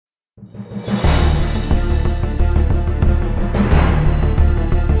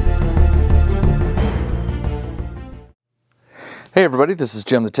Hey everybody, this is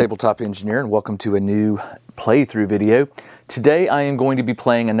Jim the Tabletop Engineer and welcome to a new playthrough video. Today I am going to be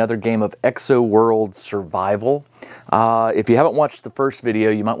playing another game of Exoworld Survival. If you haven't watched the first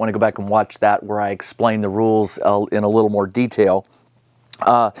video, you might want to go back and watch that where I explain the rules in a little more detail.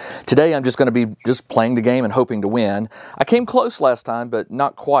 Today I'm just going to be playing the game and hoping to win. I came close last time, but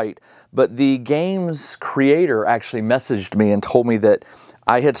not quite. But the game's creator actually messaged me and told me that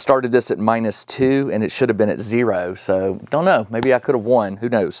I had started this at -2 and it should have been at 0, so don't know. Maybe I could have won. Who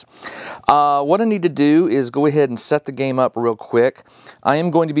knows? What I need to do is go ahead and set the game up real quick. I am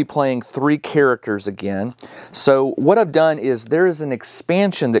going to be playing 3 characters again. So what I've done is there is an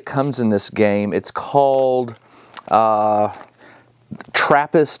expansion that comes in this game. It's called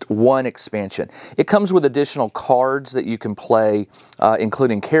Trappist 1 expansion. It comes with additional cards that you can play,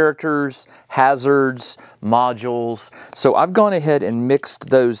 including characters, hazards, modules. So I've gone ahead and mixed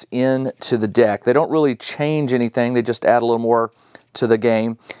those into the deck. They don't really change anything, they just add a little more to the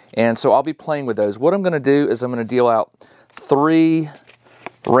game. And so I'll be playing with those. What I'm going to do is I'm going to deal out 3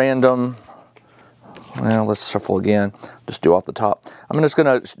 random, well, let's shuffle again, just do off the top. I'm just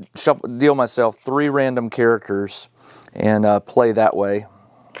going to deal myself 3 random characters and play that way.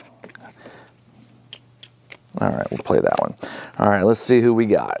 All right, we'll play that one. All right, let's see who we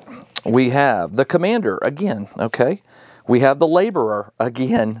got. We have the commander again, okay. We have the laborer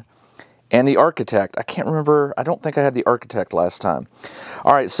again, and the architect. I can't remember, I don't think I had the architect last time.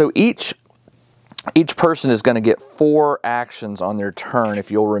 All right, so each person is going to get 4 actions on their turn,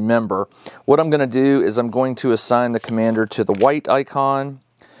 if you'll remember. What I'm going to do is I'm going to assign the commander to the white icon,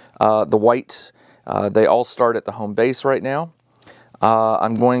 they all start at the home base right now.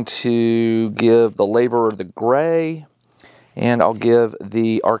 I'm going to give the laborer the gray, and I'll give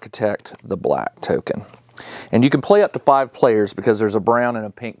the architect the black token. And you can play up to 5 players because there's a brown and a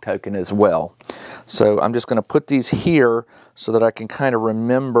pink token as well. So I'm just going to put these here so that I can kind of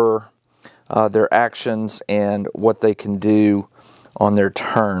remember their actions and what they can do on their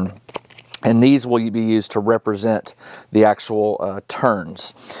turn. And these will be used to represent the actual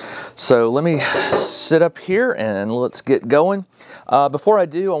turns. So let me sit up here and let's get going. Before I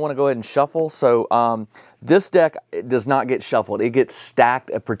do, I want to go ahead and shuffle. So this deck does not get shuffled. It gets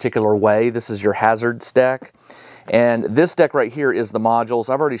stacked a particular way. This is your hazard stack. And this deck right here is the modules.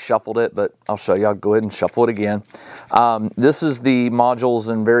 I've already shuffled it, but I'll show you. I'll go ahead and shuffle it again. This is the modules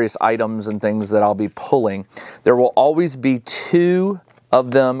and various items and things that I'll be pulling. There will always be 2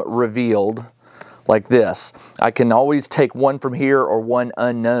 of them revealed like this. I can always take one from here or one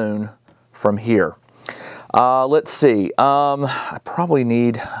unknown from here. Let's see. I probably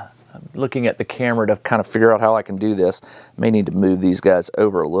need, I'm looking at the camera to kind of figure out how I can do this. May need to move these guys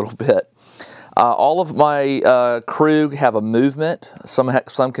over a little bit. All of my crew have a movement. Some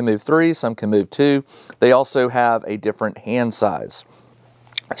can move 3, some can move 2. They also have a different hand size.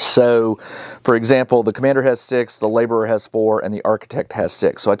 So, for example, the commander has 6, the laborer has 4, and the architect has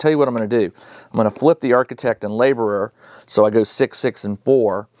 6. So I tell you what I'm going to do. I'm going to flip the architect and laborer, so I go 6, 6, and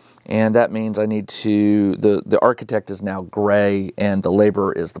 4, and that means I need to, the architect is now gray, and the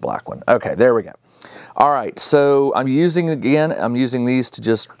laborer is the black one. Okay, there we go. All right, so I'm using these to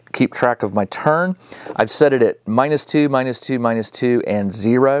just keep track of my turn. I've set it at -2, -2, -2, and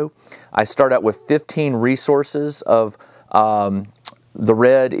 0. I start out with 15 resources of... the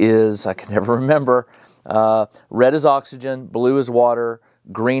red is, I can never remember, red is oxygen, blue is water,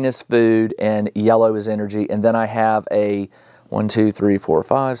 green is food, and yellow is energy. And then I have a 1, 2, 3, 4,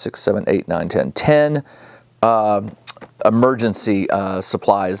 5, 6, 7, 8, 9, 10 emergency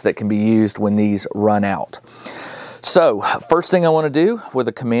supplies that can be used when these run out. So, first thing I want to do with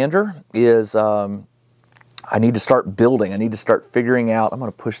a commander is I need to start building. I need to start figuring out, I'm going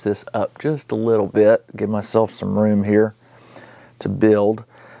to push this up just a little bit, give myself some room here to build.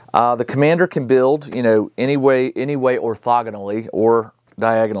 The commander can build, you know, any way orthogonally or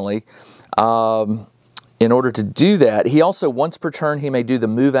diagonally. In order to do that, he also, once per turn, he may do the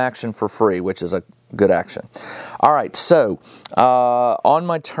move action for free, which is a good action. All right, so on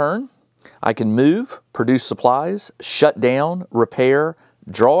my turn, I can move, produce supplies, shut down, repair,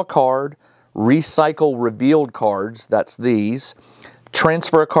 draw a card, recycle revealed cards, that's these,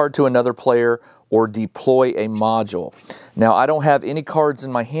 transfer a card to another player, or deploy a module. Now, I don't have any cards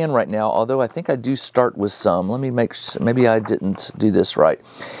in my hand right now, although I think I do start with some. Let me make sure, maybe I didn't do this right.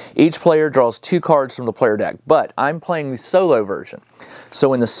 Each player draws 2 cards from the player deck, but I'm playing the solo version.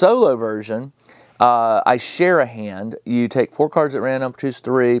 So in the solo version, I share a hand. You take 4 cards at random, choose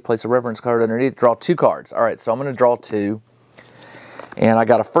 3, place a reference card underneath, draw 2 cards. All right, so I'm gonna draw 2. And I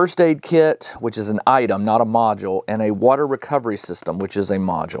got a first aid kit, which is an item, not a module, and a water recovery system, which is a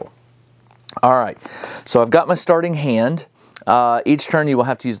module. All right, so I've got my starting hand. Each turn you will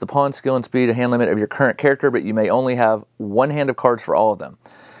have to use the pawn skill and speed hand limit of your current character, but you may only have one hand of cards for all of them.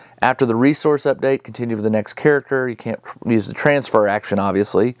 After the resource update, continue with the next character. You can't use the transfer action,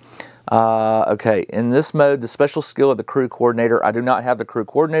 obviously. Okay, in this mode, the special skill of the crew coordinator. I do not have the crew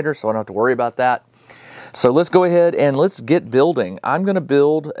coordinator, so I don't have to worry about that. So let's go ahead and let's get building. I'm going to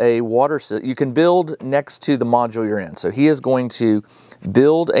build a water system. You can build next to the module you're in. So he is going to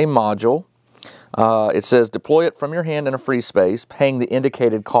build a module. It says deploy it from your hand in a free space, paying the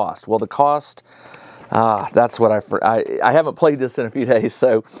indicated cost. Well, the cost, that's what I haven't played this in a few days,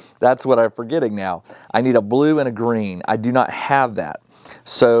 so that's what I'm forgetting now. I need a blue and a green. I do not have that.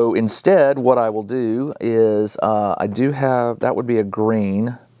 So instead, what I will do is I do have, that would be a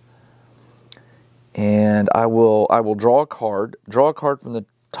green. And I will draw a card from the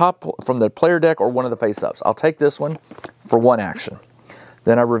top, from the player deck or one of the face-ups. I'll take this one for one action.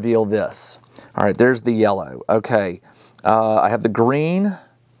 Then I reveal this. All right, there's the yellow. Okay, I have the green,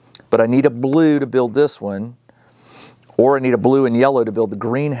 but I need a blue to build this one. Or I need a blue and yellow to build the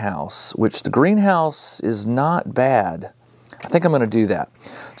greenhouse, which the greenhouse is not bad. I think I'm going to do that.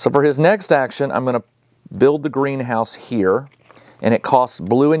 So for his next action, I'm going to build the greenhouse here. And it costs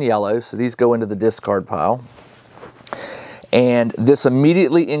blue and yellow, so these go into the discard pile. And this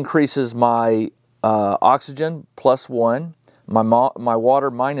immediately increases my oxygen +1, my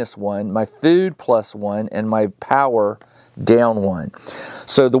water -1, my food +1, and my power down 1.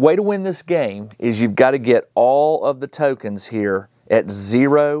 So the way to win this game is you've got to get all of the tokens here at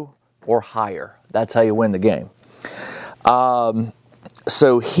 0 or higher. That's how you win the game.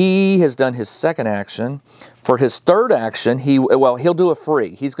 So he has done his second action. For his third action, he'll do a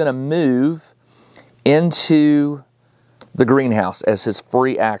free. He's going to move into the greenhouse as his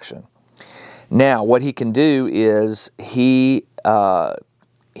free action. Now, what he can do is he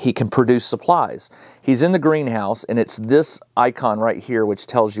can produce supplies. He's in the greenhouse, and it's this icon right here which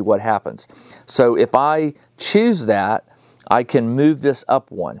tells you what happens. So if I choose that, I can move this up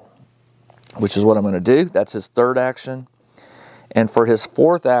 1, which is what I'm going to do. That's his third action. And for his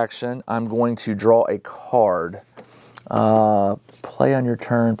fourth action, I'm going to draw a card. Play on your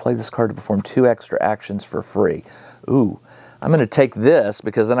turn. Play this card to perform 2 extra actions for free. Ooh, I'm going to take this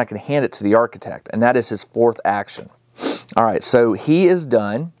because then I can hand it to the architect. And that is his fourth action. All right, so he is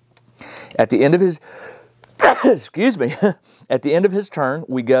done. At the end of his, excuse me, at the end of his turn,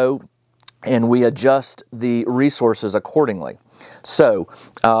 we go and we adjust the resources accordingly. So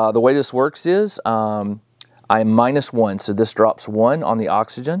the way this works is I'm -1, so this drops 1 on the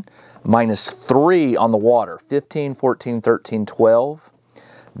oxygen, -3 on the water, 15, 14, 13, 12.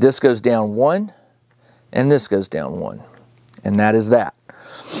 This goes down 1, and this goes down 1. And that is that.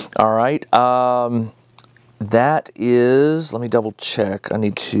 All right. That is, let me double check. I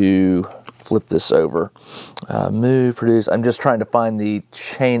need to flip this over. Move, produce. I'm just trying to find the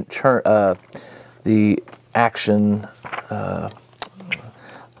the action.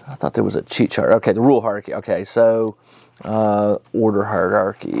 I thought there was a cheat chart. Okay, the rule hierarchy. Okay, so order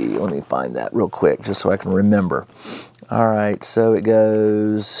hierarchy. Let me find that real quick just so I can remember. All right, so it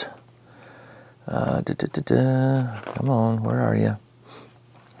goes. Come on, where are you?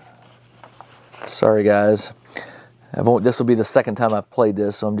 Sorry, guys. This will be the second time I've played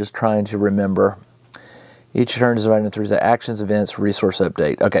this, so I'm just trying to remember. Each turn is divided into 3 actions, events, resource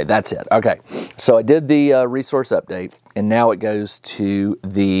update. Okay, that's it. Okay, so I did the resource update, and now it goes to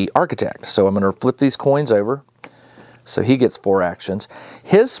the architect. So I'm going to flip these coins over. So he gets 4 actions.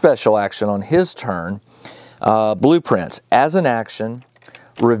 His special action on his turn, blueprints. As an action,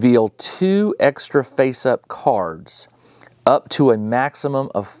 reveal 2 extra face-up cards up to a maximum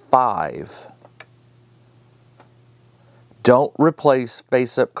of 5. Don't replace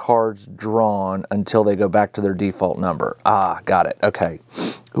face-up cards drawn until they go back to their default number. Ah, got it. Okay.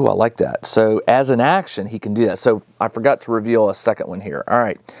 Ooh, I like that. So as an action, he can do that. So I forgot to reveal a second one here. All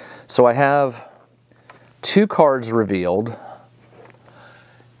right. So I have 2 cards revealed.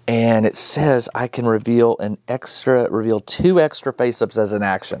 And it says I can reveal 2 extra face-ups as an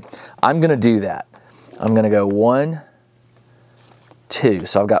action. I'm going to do that. I'm going to go 1, 2.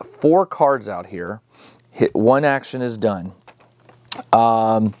 So I've got 4 cards out here. Hit 1 action is done.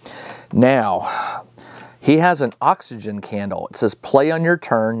 Now, he has an oxygen candle. It says play on your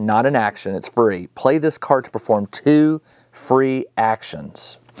turn, not an action. It's free. Play this card to perform 2 free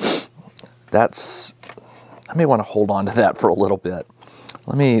actions. I may want to hold on to that for a little bit.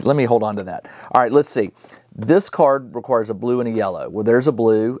 Let me hold on to that. All right, let's see. This card requires a blue and a yellow. Well, there's a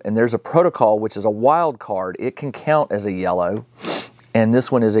blue, and there's a protocol, which is a wild card. It can count as a yellow, and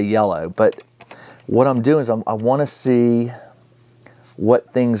this one is a yellow. But what I'm doing is I want to see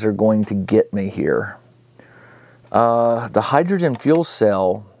what things are going to get me here. The hydrogen fuel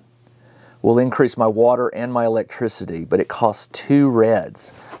cell will increase my water and my electricity, but it costs 2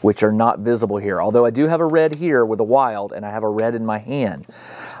 reds, which are not visible here. Although I do have a red here with a wild, and I have a red in my hand.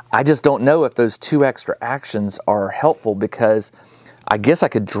 I just don't know if those 2 extra actions are helpful, because I guess I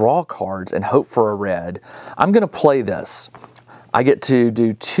could draw cards and hope for a red. I'm going to play this. I get to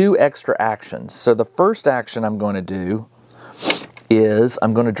do 2 extra actions. So the first action I'm going to do is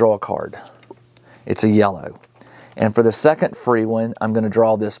I'm going to draw a card. It's a yellow. And for the second free one, I'm going to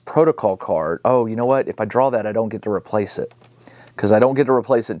draw this protocol card. Oh, you know what? If I draw that, I don't get to replace it, because I don't get to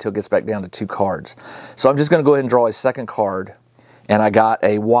replace it until it gets back down to 2 cards. So I'm just going to go ahead and draw a second card, and I got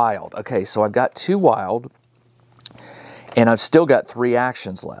a wild. Okay, so I've got 2 wild, and I've still got 3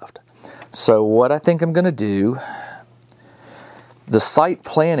 actions left. So what I think I'm going to do, the site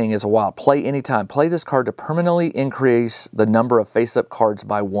planning is a wild. Play anytime. Play this card to permanently increase the number of face-up cards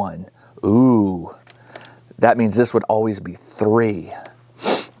by 1. Ooh. That means this would always be 3.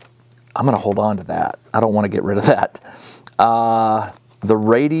 I'm going to hold on to that. I don't want to get rid of that. The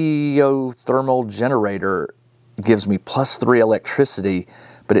radiothermal generator gives me +3 electricity,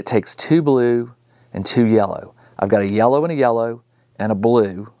 but it takes 2 blue and 2 yellow. I've got a yellow and a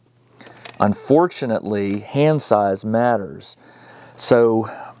blue. Unfortunately, hand size matters. So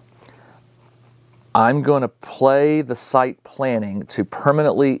I'm going to play the site planning to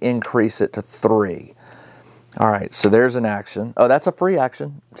permanently increase it to 3. All right, so there's an action. Oh, that's a free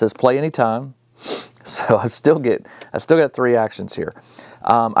action. It says play anytime. So I still got 3 actions here.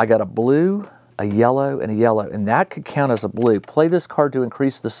 I got a blue, a yellow, and that could count as a blue. Play this card to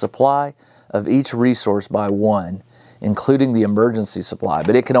increase the supply of each resource by 1, including the emergency supply,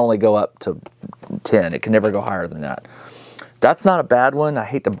 but it can only go up to 10. It can never go higher than that. That's not a bad one. I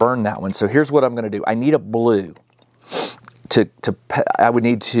hate to burn that one. So here's what I'm going to do. I need a blue. I would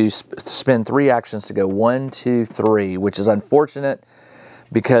need to spend 3 actions to go 1, 2, 3, which is unfortunate,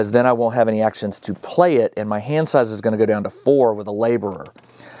 because then I won't have any actions to play it, and my hand size is going to go down to 4 with a laborer.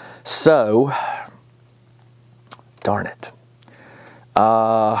 So, darn it.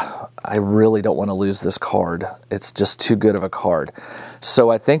 I really don't want to lose this card. It's just too good of a card. So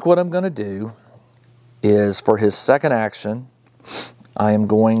I think what I'm going to do is, for his second action, I am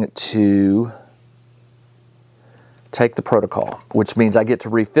going to take the protocol, which means I get to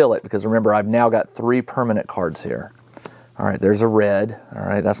refill it, because remember, I've now got 3 permanent cards here. All right, there's a red. All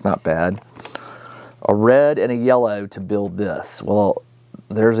right, that's not bad. A red and a yellow to build this. Well,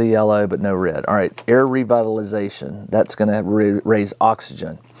 there's a yellow, but no red. All right, air revitalization. That's going to raise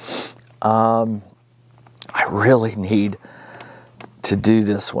oxygen. I really need to do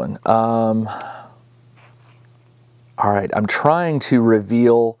this one. All right, I'm trying to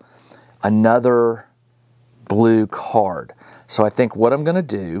reveal another blue card. So I think what I'm going to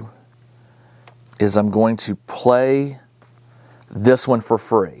do is I'm going to play this one for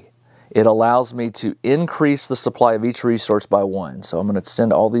free. It allows me to increase the supply of each resource by 1. So I'm going to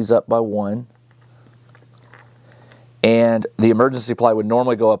send all these up by 1. And the emergency supply would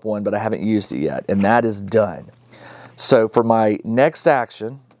normally go up 1, but I haven't used it yet. And that is done. So for my next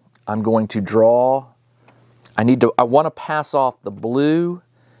action, I'm going to draw. I want to pass off the blue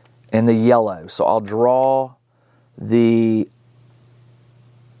and the yellow. So I'll draw the,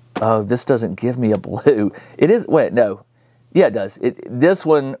 oh, this doesn't give me a blue. It is, wait, no. Yeah, it does. This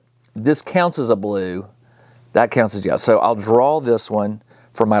one, this counts as a blue. That counts as yellow. So I'll draw this one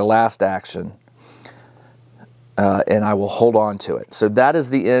for my last action, and I will hold on to it. So that is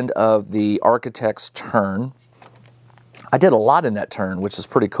the end of the architect's turn. I did a lot in that turn, which is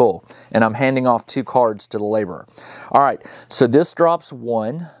pretty cool. And I'm handing off 2 cards to the laborer. All right, so this drops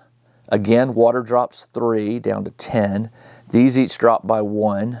 1. Again, water drops 3 down to 10. These each drop by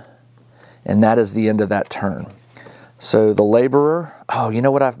 1. And that is the end of that turn. So the laborer, oh, you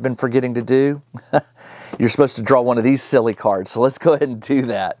know what I've been forgetting to do? You're supposed to draw one of these silly cards. So let's go ahead and do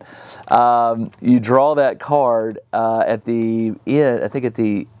that. You draw that card at the end, I think at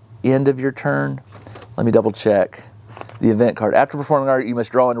the end of your turn. Let me double check. The event card. After performing art, you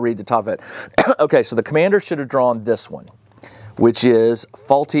must draw and read the top of it. Okay, so the commander should have drawn this one, which is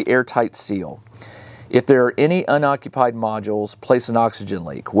faulty airtight seal. If there are any unoccupied modules, place an oxygen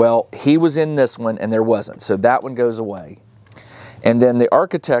leak. Well, he was in this one and there wasn't, so that one goes away. And then the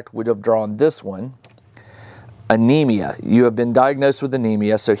architect would have drawn this one, anemia. You have been diagnosed with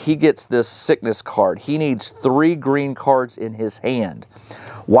anemia, so he gets this sickness card. He needs 3 green cards in his hand.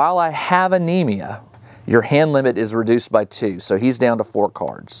 While I have anemia, your hand limit is reduced by 2, so he's down to 4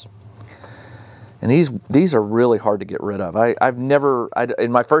 cards. And these are really hard to get rid of.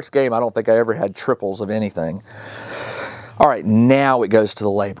 In my first game, I don't think I ever had triples of anything. All right, now it goes to the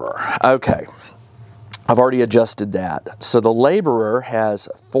laborer. Okay. I've already adjusted that. So the laborer has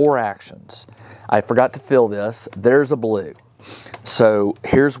 4 actions. I forgot to fill this. There's a blue. So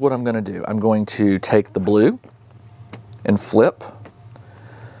here's what I'm going to do. I'm going to take the blue and flip.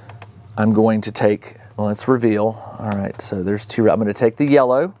 I'm going to take, well, let's reveal. All right, so there's 2. I'm going to take the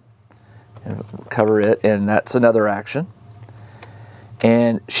yellow and cover it, and that's another action.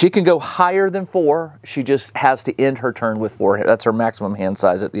 And she can go higher than 4. She just has to end her turn with 4. That's her maximum hand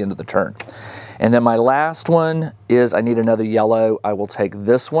size at the end of the turn. And then my last one is I need another yellow. I will take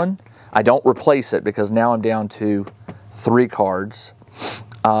this one. I don't replace it because now I'm down to 3 cards.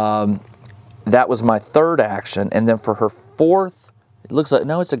 That was my 3rd action. And then for her 4th, it looks like,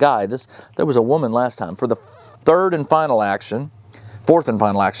 no, it's a guy. There was a woman last time. For the 4th and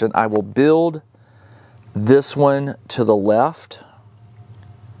final action, I will build this one to the left.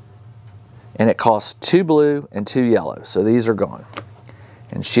 And it costs 2 blue and 2 yellow. So these are gone.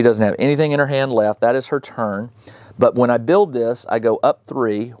 And she doesn't have anything in her hand left. That is her turn. But when I build this, I go up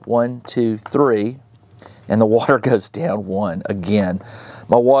 3. 1, 2, 3. And the water goes down 1 again.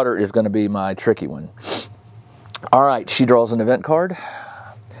 My water is going to be my tricky one. All right, she draws an event card.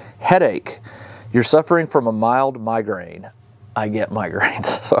 Headache. You're suffering from a mild migraine. I get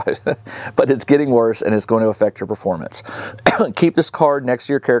migraines, but it's getting worse and it's going to affect your performance. Keep this card next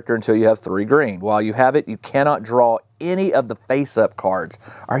to your character until you have 3 green. While you have it, you cannot draw any of the face-up cards.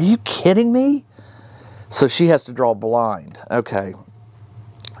 Are you kidding me? So she has to draw blind. Okay.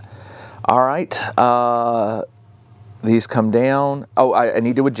 All right. These come down. Oh, I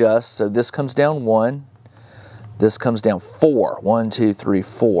need to adjust. So this comes down 1. This comes down 4. 1, 2, 3,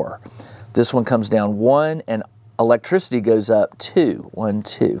 4. This one comes down 1, and electricity goes up 2. 1,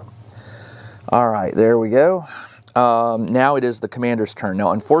 2. All right, there we go. Now it is the commander's turn.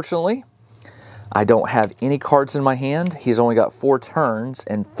 Now, unfortunately, I don't have any cards in my hand. He's only got 4 turns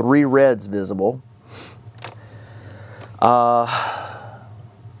and 3 reds visible.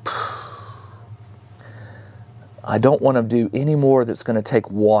 I don't want to do any more that's going to take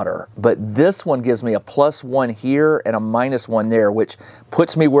water, but this one gives me a +1 here and a -1 there, which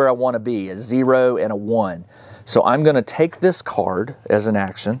puts me where I want to be, a 0 and a 1. So I'm going to take this card as an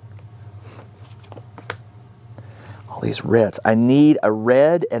action. All these reds. I need a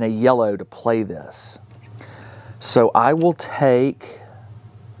red and a yellow to play this. So I will take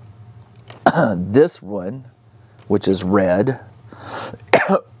this one, which is red.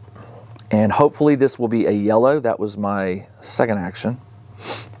 And hopefully this will be a yellow. That was my 2nd action.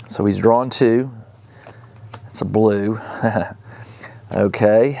 So he's drawn 2. It's a blue.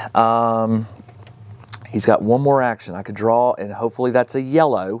 Okay. He's got 1 more action. I could draw, and hopefully that's a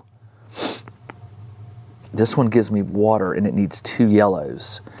yellow. This one gives me water, and it needs 2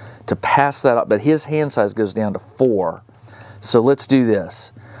 yellows to pass that up. But his hand size goes down to 4. So let's do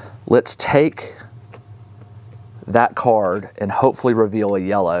this. Let's take that card and hopefully reveal a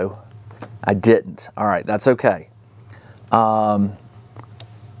yellow. I didn't. All right, that's okay.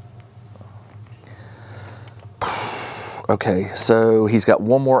 Okay, so he's got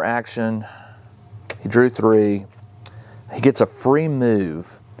 1 more action. He drew 3. He gets a free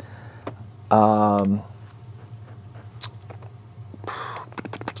move. Let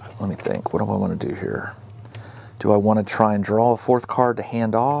me think. What do I want to do here? Do I want to try and draw a 4th card to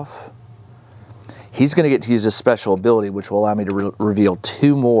hand off? He's going to get to use his special ability, which will allow me to reveal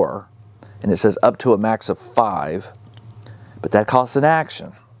 2 more. And it says up to a max of 5. But that costs an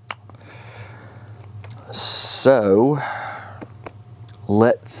action. So,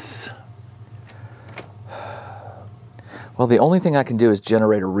 let's... Well, the only thing I can do is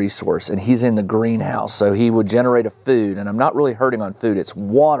generate a resource, and he's in the greenhouse, so he would generate a food, and I'm not really hurting on food. It's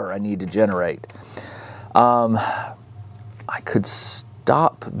water I need to generate. I could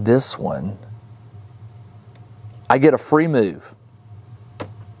stop this one. I get a free move.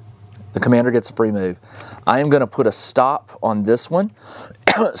 The commander gets a free move. I am going to put a stop on this one,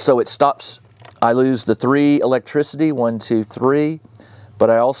 so it stops. I lose the 3 electricity, 1, 2, 3, but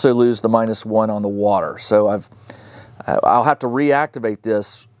I also lose the -1 on the water. So I'll have to reactivate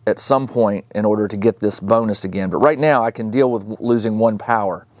this at some point in order to get this bonus again. But right now I can deal with losing 1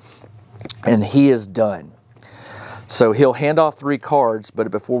 power, and he is done. So he'll hand off 3 cards, but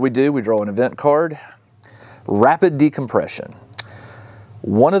before we do, we draw an event card. Rapid decompression.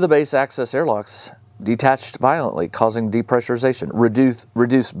 One of the base access airlocks detached violently, causing depressurization.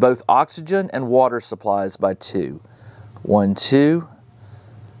 Reduce both oxygen and water supplies by 2. 1, 2.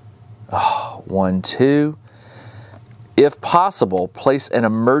 Oh, 1, 2. If possible, place an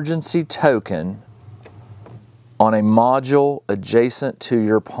emergency token on a module adjacent to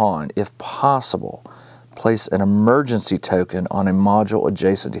your pawn. If possible, place an emergency token on a module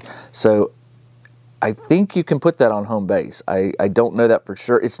adjacent to. So I think you can put that on home base. I don't know that for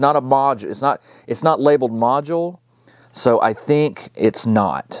sure. It's not a module. It's not labeled module, so I think it's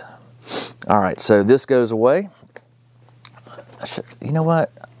not. All right, so this goes away. You know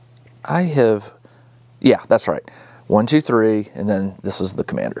what? Yeah, that's right. 1, 2, 3, and then this is the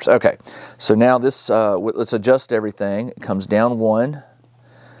commanders. Okay, so now this, let's adjust everything. It comes down 1,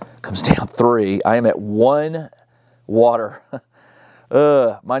 comes down 3. I am at 1 water.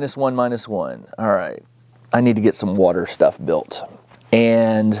 -1, -1. All right, I need to get some water stuff built.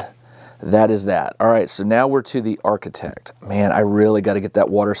 And that is that. All right, so now we're to the architect. Man, I really got to get that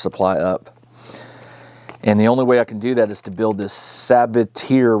water supply up. And the only way I can do that is to build this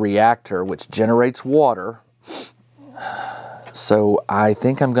Sabatier reactor, which generates water. So I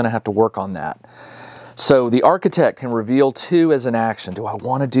think I'm going to have to work on that. So the architect can reveal 2 as an action. Do I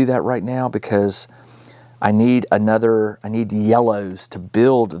want to do that right now? Because I need yellows to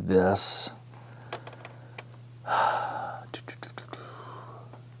build this.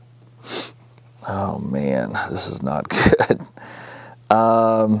 Oh man, this is not good.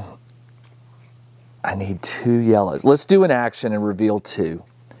 I need 2 yellows. Let's do an action and reveal 2.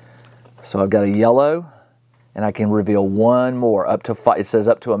 So I've got a yellow, and I can reveal 1 more, up to 5. It says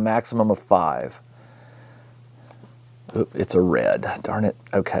up to a maximum of 5. Oop, it's a red. Darn it.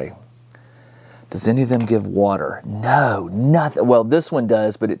 Okay. Does any of them give water? No, nothing. Well, this one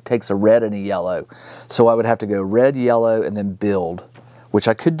does, but it takes a red and a yellow. So I would have to go red, yellow, and then build, which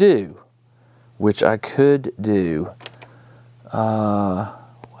I could do.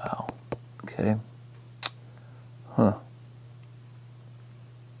 Wow. Okay. Huh.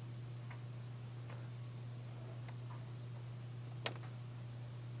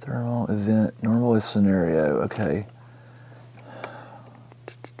 Thermal event, normal scenario. Okay.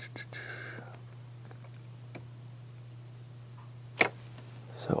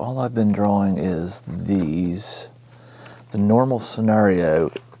 So all I've been drawing is these. The normal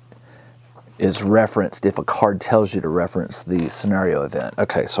scenario is referenced if a card tells you to reference the scenario event.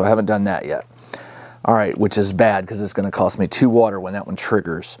 Okay, so I haven't done that yet. All right, which is bad because it's going to cost me 2 water when that one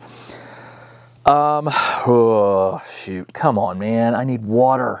triggers. Oh, shoot. Come on, man. I need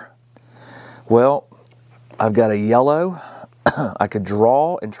water. Well, I've got a yellow. I could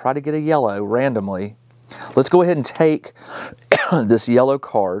draw and try to get a yellow randomly. Let's go ahead and take this yellow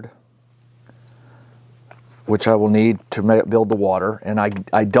card, which I will need to build the water, and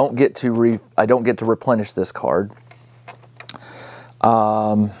I don't get to replenish this card.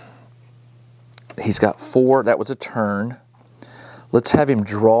 He's got 4. That was a turn. Let's have him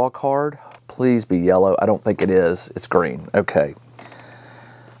draw a card. Please be yellow. I don't think it is. It's green. Okay.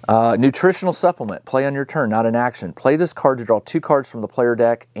 Nutritional supplement. Play on your turn, not an action. Play this card to draw 2 cards from the player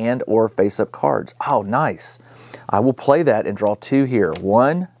deck and or face-up cards. Oh, nice. I will play that and draw 2 here.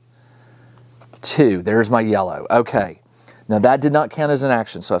 1, 2. There's my yellow. Okay. Now that did not count as an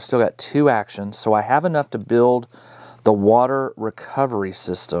action, so I've still got 2 actions. So I have enough to build the water recovery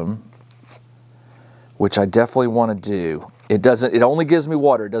system, which I definitely want to do. It only gives me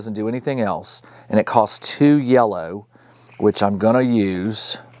water. It doesn't do anything else. And it costs 2 yellow, which I'm going to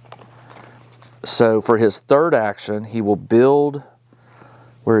use. So for his 3rd action, he will build,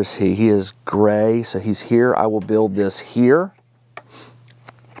 where is he? He is gray, so he's here. I will build this here.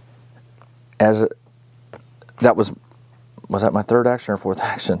 Was that my 3rd action or 4th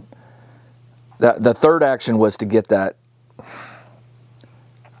action? The 3rd action was to get that.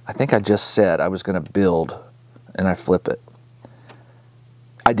 I think I just said I was going to build, and I flip it.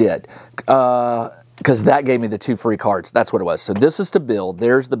 I did, because that gave me the 2 free cards. That's what it was. So this is to build.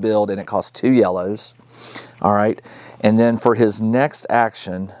 There's the build, and it costs 2 yellows. All right, and then for his next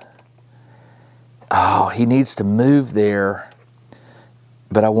action, oh, he needs to move there,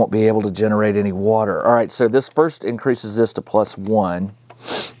 but I won't be able to generate any water. All right, so this first increases this to +1,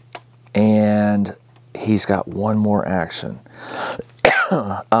 and he's got 1 more action.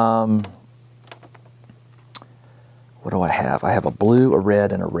 What do I have? I have a blue, a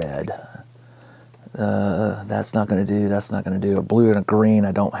red, and a red. That's not going to do. That's not going to do. A blue and a green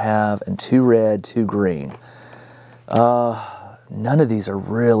I don't have, and 2 red, 2 green. None of these are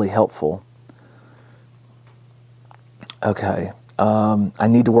really helpful. Okay. I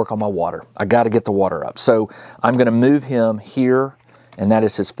need to work on my water. I got to get the water up. So I'm going to move him here, and that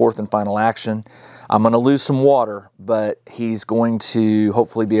is his 4th and final action. I'm going to lose some water, but he's going to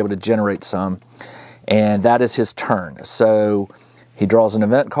hopefully be able to generate some. And that is his turn. So he draws an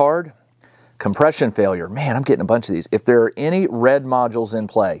event card. Compression failure. Man, I'm getting a bunch of these. If there are any red modules in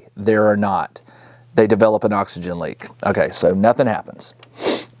play, there are not. They develop an oxygen leak. Okay, so nothing happens.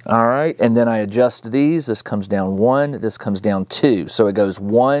 All right, and then I adjust these. This comes down 1. This comes down 2. So it goes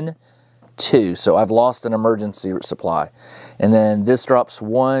 1, 2, so I've lost an emergency supply. And then this drops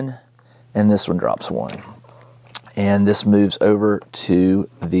 1, and this one drops 1. And this moves over to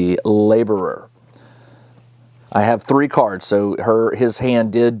the laborer. I have 3 cards, so his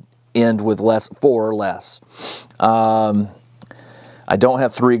hand did end with 4 or less. I don't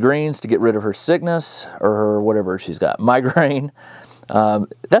have 3 greens to get rid of her sickness, or her whatever she's got, migraine.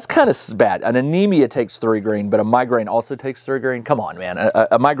 That's kind of bad. An anemia takes 3 green, but a migraine also takes 3 green. Come on, man.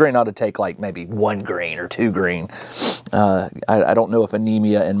 A migraine ought to take like maybe 1 green or 2 green. I don't know if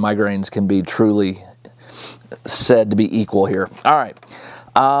anemia and migraines can be truly said to be equal here. All right.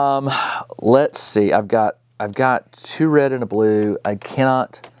 Let's see. I've got 2 red and a blue. I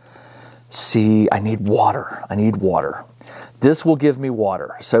cannot see. I need water. I need water. This will give me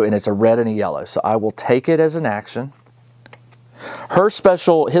water. So, and it's a red and a yellow. So I will take it as an action. His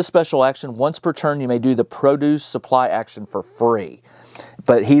special action, once per turn, you may do the produce supply action for free.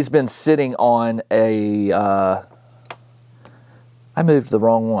 But he's been sitting on a, I moved the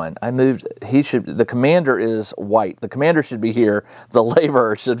wrong one. The commander is white. The commander should be here. The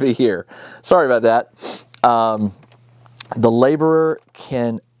laborer should be here. Sorry about that. The laborer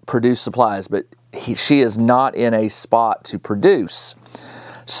can produce supplies, but she is not in a spot to produce.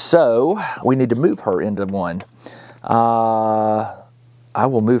 So we need to move her into one. I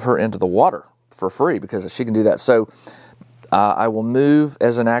will move her into the water for free because she can do that. So I will move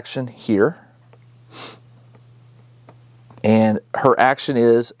as an action here. And her action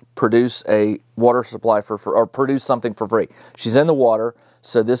is produce a water supply or produce something for free. She's in the water,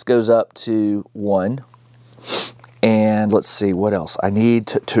 so this goes up to 1. And let's see, what else? I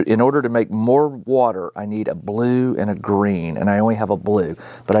need in order to make more water, I need a blue and a green, and I only have a blue.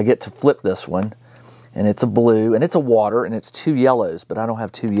 But I get to flip this one, and it's a blue, and it's a water, and it's 2 yellows, but I don't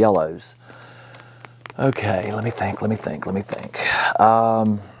have 2 yellows. Okay, let me think.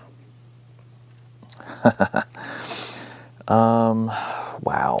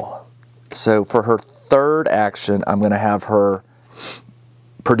 Wow. So for her 3rd action, I'm going to have her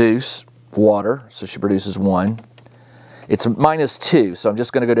produce water, so she produces 1. It's -2, so I'm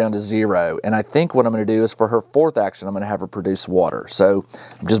just going to go down to 0. And I think what I'm going to do is for her 4th action, I'm going to have her produce water. So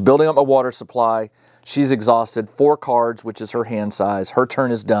I'm just building up my water supply. She's exhausted. 4 cards, which is her hand size. Her turn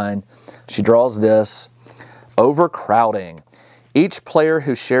is done. She draws this. Overcrowding. Each player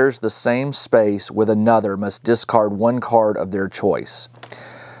who shares the same space with another must discard 1 card of their choice.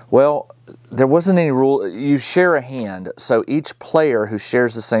 Well, there wasn't any rule. You share a hand, so each player who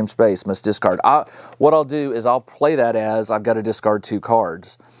shares the same space must discard. What I'll do is I'll play that as I've got to discard 2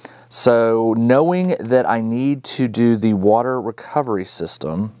 cards. So knowing that I need to do the water recovery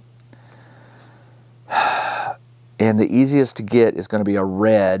system, and the easiest to get is going to be a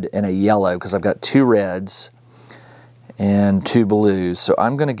red and a yellow because I've got 2 reds and 2 blues. So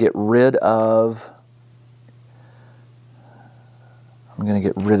I'm going to get rid of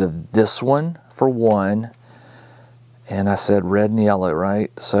this one for 1. And I said red and yellow,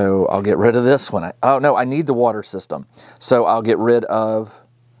 right? So I'll get rid of this one. Oh, no, I need the water system. So I'll get rid of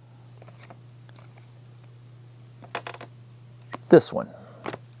this one.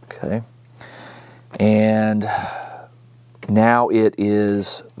 Okay. And now it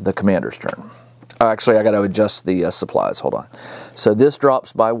is the commander's turn. Oh, actually, I got to adjust the supplies. Hold on. So this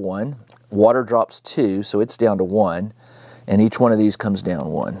drops by 1. Water drops 2, so it's down to 1. And each one of these comes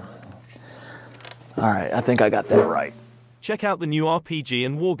down 1. All right, I think I got that right. Check out the new RPG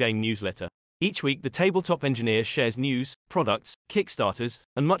and Wargame Newsletter. Each week, the Tabletop Engineer shares news, products, Kickstarters,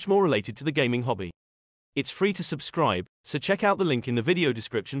 and much more related to the gaming hobby. It's free to subscribe, so check out the link in the video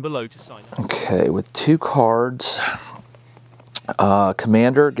description below to sign up. Okay, with 2 cards,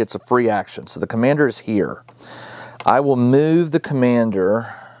 Commander gets a free action. So the Commander is here. I will move the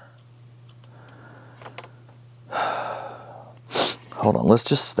Commander. Hold on, let's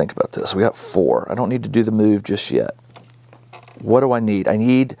just think about this. We got 4. I don't need to do the move just yet. What do I need? I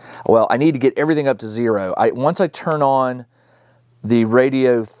need to get everything up to 0. Once I turn on the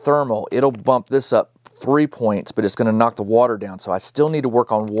radio thermal, it'll bump this up 3 points, but it's going to knock the water down. So I still need to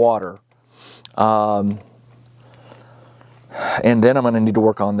work on water. And then I'm going to need to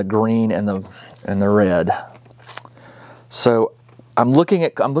work on the green and the red. So I'm looking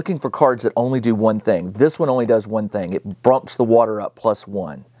for cards that only do one thing. This one only does one thing. It bumps the water up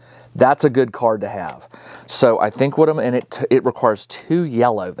 +1. That's a good card to have. So I think it requires 2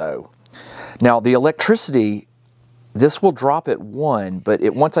 yellow though. Now the electricity, this will drop at 1, but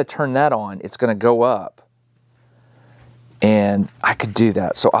once I turn that on, it's going to go up. And I could do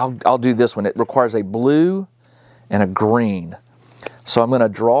that. So I'll do this one. It requires a blue and a green. So I'm going to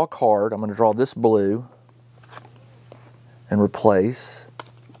draw a card. I'm going to draw this blue and replace.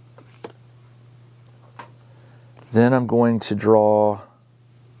 Then I'm going to draw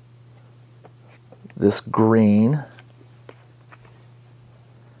this green.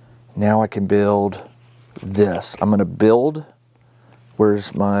 Now I can build this. I'm going to build,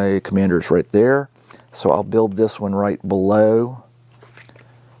 where's my commanders? Right there. So I'll build this one right below,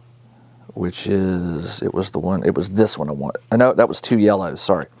 which is, it was this one I want. I know that was 2 yellows,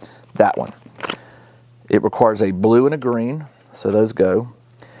 sorry. That one. It requires a blue and a green, so those go.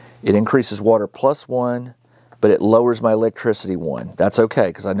 It increases water +1, but it lowers my electricity 1. That's okay,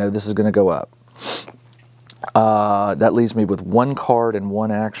 because I know this is going to go up. That leaves me with 1 card and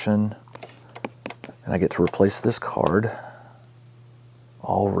 1 action. And I get to replace this card.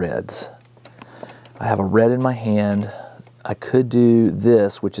 All reds. I have a red in my hand. I could do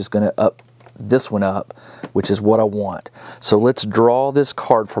this, which is going to up this one up, which is what I want. So let's draw this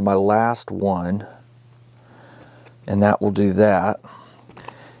card for my last one. And that will do that.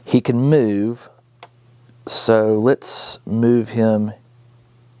 He can move. So let's move him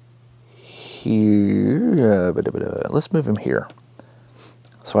here. Let's move him here,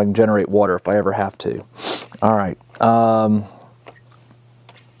 so I can generate water if I ever have to. All right.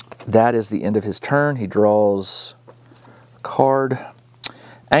 That is the end of his turn. He draws a card.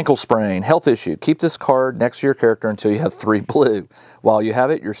 Ankle sprain, health issue. Keep this card next to your character until you have 3 blue. While you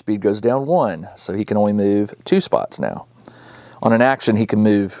have it, your speed goes down 1, so he can only move 2 spots now. On an action, he can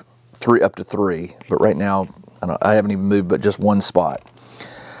move up to 3, but right now, I haven't even moved but just 1 spot.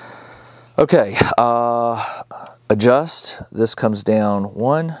 Okay, adjust. This comes down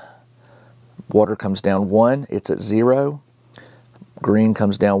 1. Water comes down 1. It's at 0. Green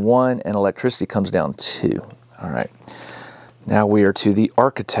comes down 1, and electricity comes down 2. All right. Now we are to the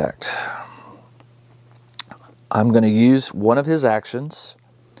architect. I'm going to use one of his actions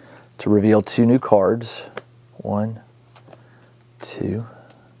to reveal 2 new cards. 1, 2.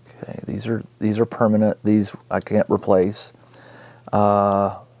 Okay, these are permanent. These I can't replace.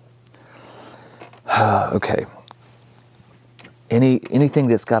 Okay. Anything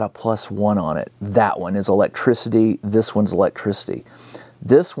that's got a +1 on it, that one is electricity. This one's electricity.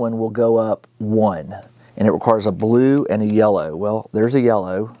 This one will go up 1, and it requires a blue and a yellow. Well, there's a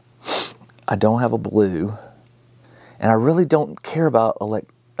yellow. I don't have a blue, and I really don't care about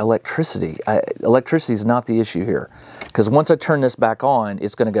electricity. Electricity is not the issue here, because once I turn this back on,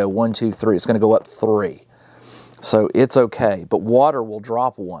 it's going to go 1, 2, 3. It's going to go up 3, so it's okay. But water will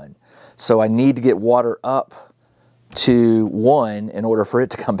drop 1, so I need to get water up to 1 in order for it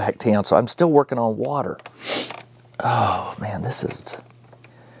to come back down. So I'm still working on water. Oh man, this is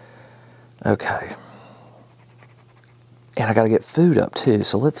okay. And I got to get food up too.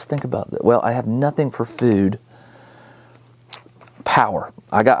 So let's think about that. Well, I have nothing for food. Power.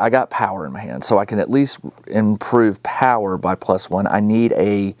 I got power in my hand, so I can at least improve power by +1. I need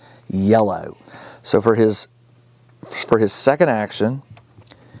a yellow. So for his second action,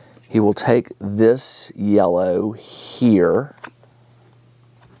 he will take this yellow here.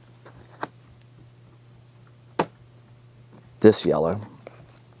 This yellow.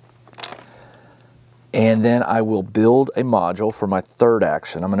 And then I will build a module for my third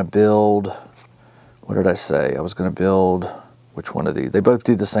action. I'm going to build, what did I say? I was going to build, which one of these? They both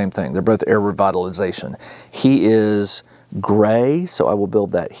do the same thing. They're both air revitalization. He is gray, so I will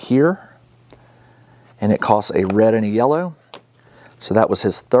build that here. And it costs a red and a yellow. So that was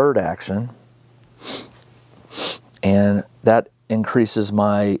his third action. And that increases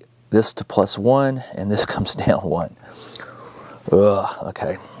this to +1, and this comes down 1. Ugh,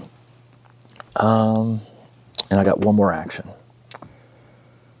 okay. And I got one more action.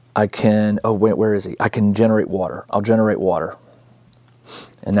 I can, oh wait, where is he? I can generate water. I'll generate water.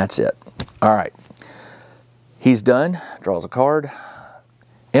 And that's it. All right. He's done, draws a card.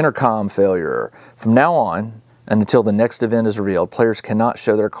 Intercom failure. From now on, and until the next event is revealed, players cannot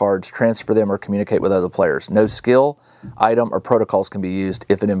show their cards, transfer them, or communicate with other players. No skill, item, or protocols can be used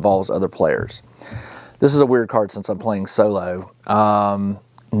if it involves other players. This is a weird card since I'm playing solo.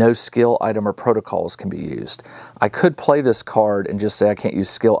 No skill, item, or protocols can be used. I could play this card and just say I can't use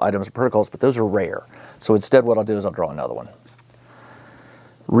skill, items, or protocols, but those are rare. So instead what I'll do is I'll draw another one.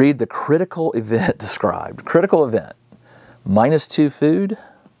 Read the critical event described. Critical event. -2 food.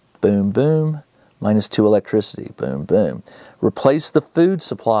 Boom, boom. -2 electricity. Boom, boom. Replace the food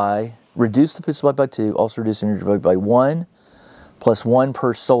supply. Reduce the food supply by 2. Also reduce energy by 1. +1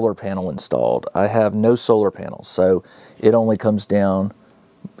 per solar panel installed. I have no solar panels, so it only comes down,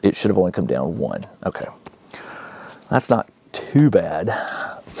 it should have only come down 1. Okay. That's not too bad.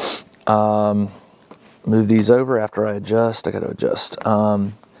 Move these over after I adjust. I got to adjust.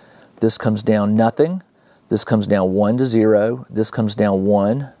 This comes down nothing. This comes down 1 to 0. This comes down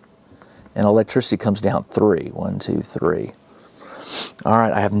 1. And electricity comes down 3. 1, 2, 3. All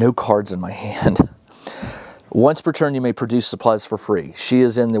right, I have no cards in my hand. Once per turn, you may produce supplies for free. She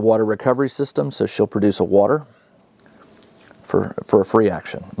is in the water recovery system, so she'll produce a water for a free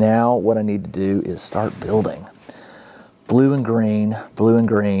action. Now, what I need to do is start building. Blue and green, blue and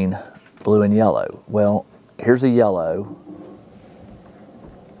green, blue and yellow. Well, here's a yellow.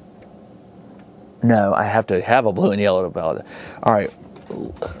 No, I have to have a blue and yellow to build. All right.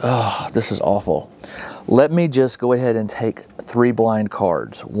 Oh, this is awful. Let me just go ahead and take 3 blind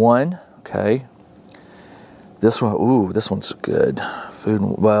cards. 1, okay. This one, ooh, this one's good. Food,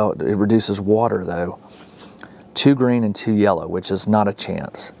 well, it reduces water though. 2 green and 2 yellow, which is not a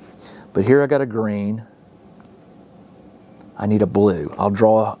chance. But here I got a green. I need a blue. I'll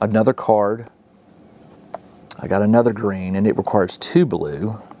draw another card. I got another green, and it requires 2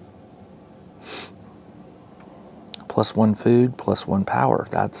 blue. Plus 1 food, plus 1 power.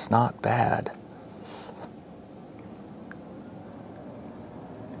 That's not bad.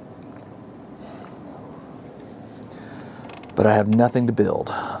 But I have nothing to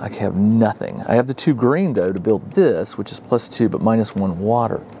build. I have nothing. I have the 2 green, though, to build this, which is plus 2, but minus 1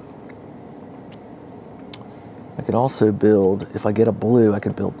 water. I could also build, if I get a blue, I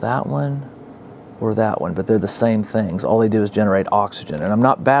could build that one or that one, but they're the same things. All they do is generate oxygen, and I'm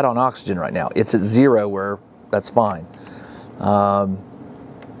not bad on oxygen right now. It's at 0 where that's fine. I'm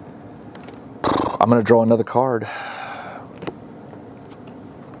going to draw another card.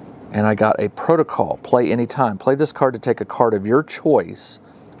 And I got a protocol. Play anytime. Play this card to take a card of your choice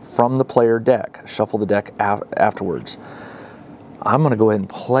from the player deck. Shuffle the deck afterwards. I'm going to go ahead and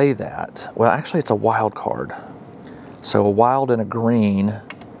play that. Well, actually, it's a wild card. So a wild and a green.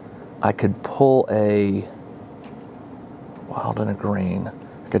 I could pull a wild and a green.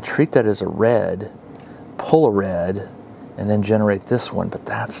 I could treat that as a red, pull a red, and then generate this one, but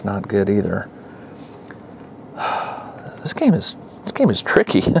that's not good either. This game is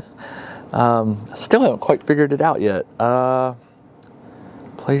tricky. Still haven't quite figured it out yet.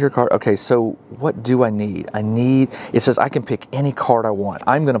 Play your card. Okay, so what do I need? It says I can pick any card I want.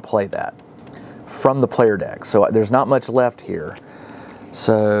 I'm going to play that from the player deck. So there's not much left here.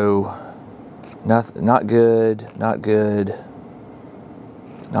 So, not good, not good,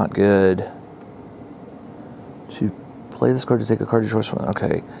 not good. To play this card to take a card of your choice from.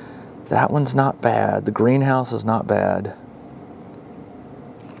 Okay, that one's not bad. The greenhouse is not bad.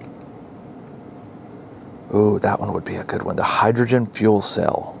 Ooh, that one would be a good one. The hydrogen fuel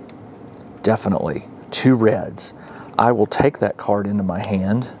cell. Definitely. 2 reds. I will take that card into my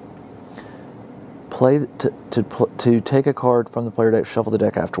hand. Play to take a card from the player deck, shuffle the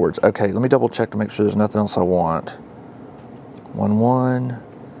deck afterwards. Okay, let me double check to make sure there's nothing else I want. 1, 1,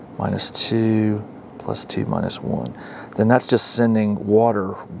 minus 2, plus 2, minus 1. Then that's just sending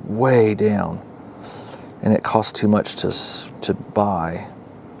water way down. And it costs too much to buy.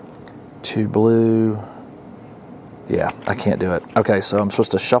 2 blue. Yeah, I can't do it. Okay, so I'm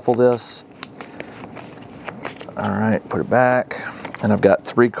supposed to shuffle this. All right, put it back. And I've got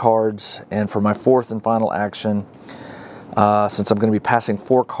 3 cards. And for my 4th and final action, since I'm going to be passing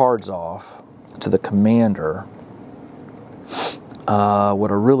 4 cards off to the commander,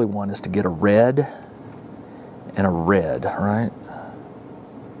 what I really want is to get a red and a red, right?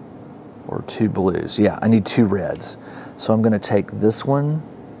 Or 2 blues. Yeah, I need 2 reds. So I'm going to take this one.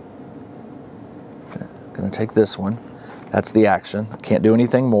 Going to take this one. That's the action. I can't do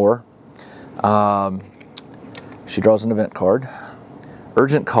anything more. She draws an event card.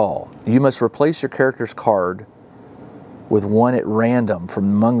 Urgent call. You must replace your character's card with one at random from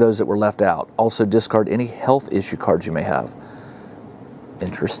among those that were left out. Also discard any health issue cards you may have.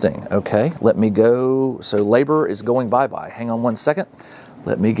 Interesting. Okay, let me go. So labor is going bye-bye. Hang on 1 second.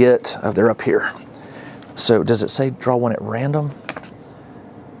 Let me get, oh, they're up here. So does it say draw one at random?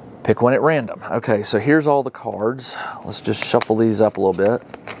 Pick one at random. Okay, so here's all the cards. Let's just shuffle these up a little bit.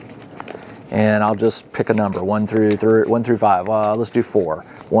 And I'll just pick a number, 1 through 5. Let's do 4.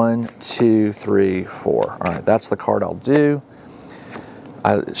 1, 2, 3, 4. All right, that's the card I'll do.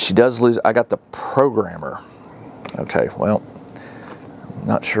 She does lose. I got the programmer. Okay, well,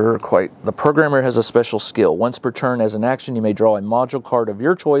 not sure quite. The programmer has a special skill. Once per turn as an action, you may draw a module card of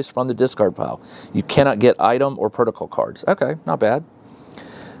your choice from the discard pile. You cannot get item or protocol cards. Okay, not bad.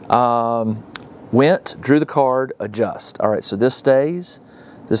 Went, drew the card, adjust. All right, so this stays.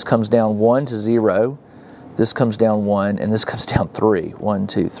 This comes down 1 to 0. This comes down 1, and this comes down 3. 1,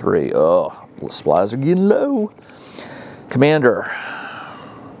 2, 3. Oh, supplies are getting low. Commander.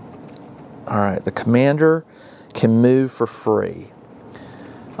 All right, the commander can move for free.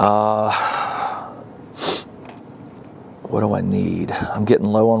 what do I need? I'm getting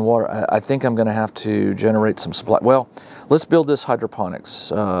low on water. I think I'm going to have to generate some supply. Well, let's build this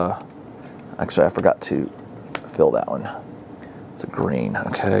hydroponics. Actually, I forgot to fill that one. It's a green.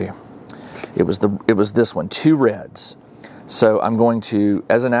 Okay. It was this one, 2 reds. So I'm going to,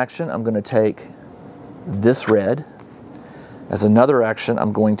 as an action, I'm going to take this red. As another action,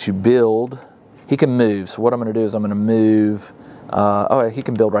 I'm going to build. He can move. So what I'm going to do is I'm going to move. Oh, he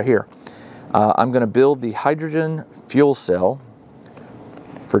can build right here. I'm going to build the hydrogen fuel cell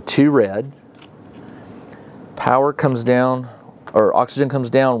for 2 red. Power comes down, or oxygen comes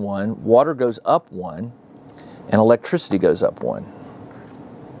down 1. Water goes up 1, and electricity goes up 1.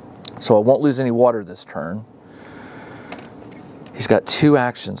 So I won't lose any water this turn. He's got 2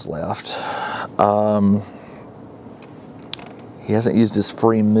 actions left. He hasn't used his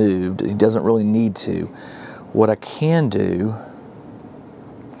free move. He doesn't really need to. What I can do,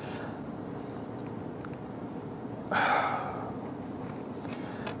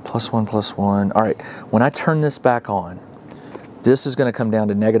 +1/+1. All right, when I turn this back on, this is going to come down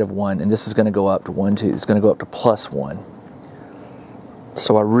to -1, and this is going to go up to 1, 2. It's going to go up to +1.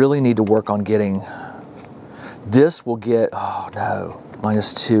 So I really need to work on getting, this will get, oh no,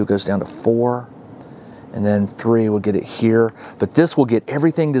 -2 goes down to 4, and then 3 will get it here. But this will get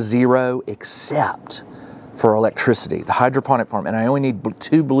everything to 0 except for electricity, the hydroponic farm, and I only need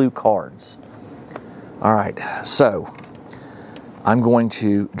 2 blue cards. All right, so I'm going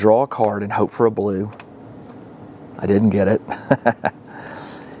to draw a card and hope for a blue. I didn't get it.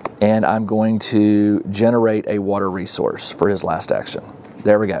 And I'm going to generate a water resource for his last action.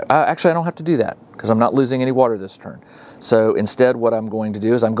 There we go. Actually, I don't have to do that because I'm not losing any water this turn. So instead, what I'm going to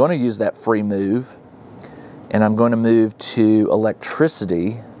do is I'm going to use that free move, and I'm going to move to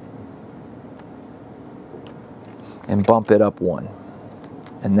electricity and bump it up 1.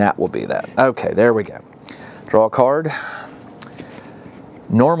 And that will be that. Okay, there we go. Draw a card.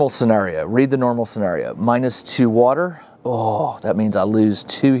 Normal scenario. Read the normal scenario. -2 water. Oh, that means I lose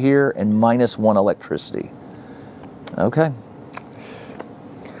 2 here and -1 electricity. Okay.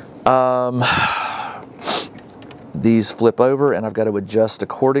 These flip over and I've got to adjust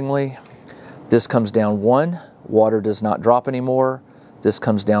accordingly. This comes down 1. Water does not drop anymore. This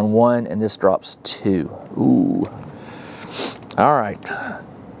comes down 1 and this drops 2. Ooh. All right.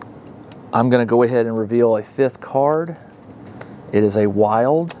 I'm going to go ahead and reveal a 5th card. It is a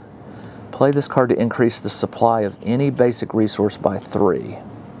wild. Play this card to increase the supply of any basic resource by 3,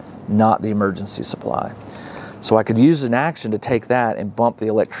 not the emergency supply. So I could use an action to take that and bump the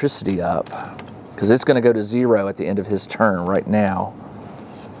electricity up because it's going to go to 0 at the end of his turn right now.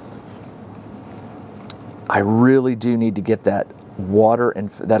 I really do need to get that water and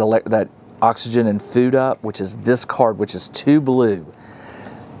that oxygen and food up, which is this card, which is 2 blue.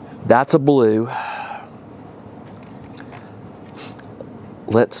 That's a blue.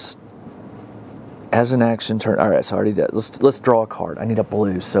 Let's, as an action turn, all right, so I already did. Let's draw a card. I need a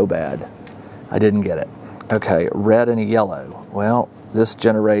blue so bad. I didn't get it. Okay, red and a yellow. Well, this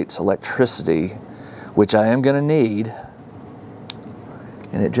generates electricity, which I am going to need,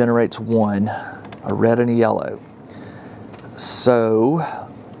 and it generates 1, a red and a yellow. So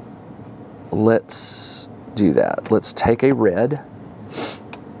let's do that. Let's take a red,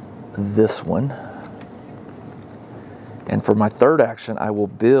 this one, and for my 3rd action, I will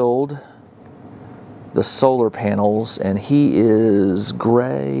build the solar panels, and he is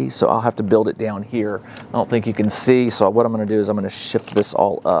gray, so I'll have to build it down here. I don't think you can see, so what I'm going to do is I'm going to shift this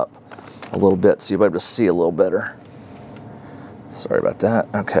all up a little bit so you'll be able to see a little better. Sorry about that.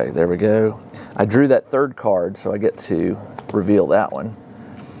 Okay, there we go. I drew that 3rd card, so I get to reveal that one.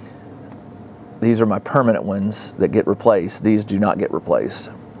 These are my permanent ones that get replaced. These do not get replaced.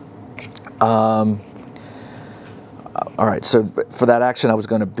 All right, so for that action, I was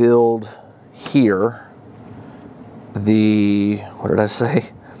going to build here the, what did I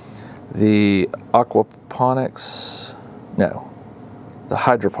say? The aquaponics, no, the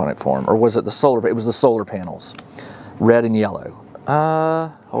hydroponic form, or was it the solar? It was the solar panels, red and yellow.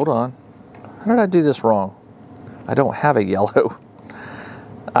 Hold on. How did I do this wrong? I don't have a yellow.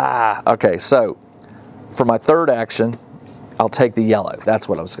 Okay, so for my 3rd action, I'll take the yellow. That's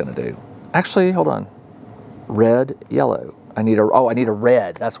what I was going to do. Actually, hold on. Red, yellow. I need a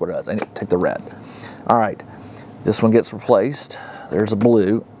red. That's what it is. I need to take the red. All right, this one gets replaced. There's a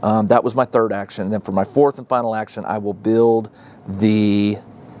blue. That was my 3rd action. And then for my 4th and final action, I will build the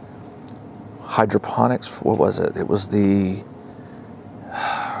hydroponics. What was it? It was the,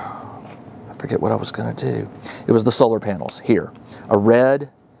 I forget what I was going to do. It was the solar panels here. A red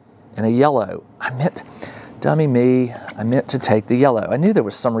and a yellow. Dummy me, I meant to take the yellow. I knew there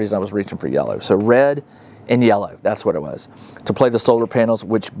was some reason I was reaching for yellow. So red In yellow, that's what it was. To play the solar panels,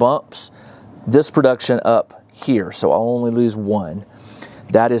 which bumps this production up here, so I'll only lose 1.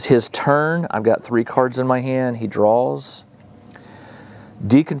 That is his turn. I've got 3 cards in my hand. He draws.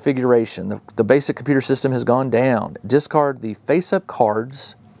 Deconfiguration. The basic computer system has gone down. Discard the face-up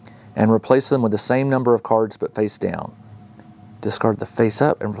cards and replace them with the same number of cards but face down. Discard the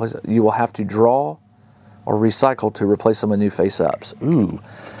face-up and replace it. You will have to draw or recycle to replace them with new face-ups. Ooh.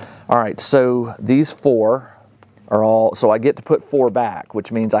 All right, so these 4 are all, so I get to put 4 back,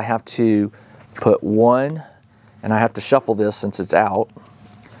 which means I have to put 1, and I have to shuffle this since it's out.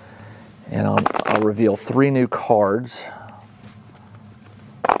 And I'll reveal 3 new cards.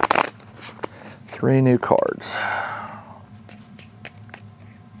 3 new cards.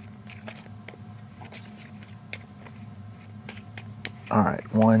 All right,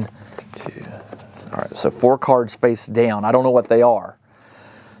 1, 2. All right, so 4 cards face down. I don't know what they are,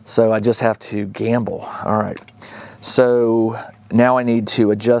 so I just have to gamble. All right, so now I need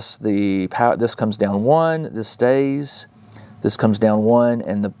to adjust the power. This comes down 1, this stays. This comes down 1,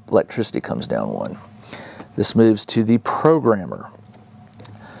 and the electricity comes down 1. This moves to the programmer.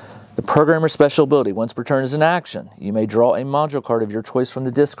 The programmer's special ability, once per turn, is an action. You may draw a module card of your choice from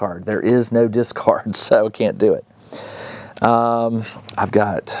the discard. There is no discard, so I can't do it. I've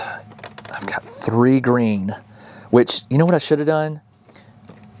got 3 green, which, you know what I should have done?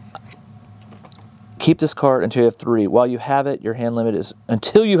 Keep this card until you have 3. While you have it, your hand limit is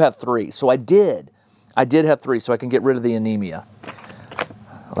until you have 3. So I did have 3, so I can get rid of the anemia.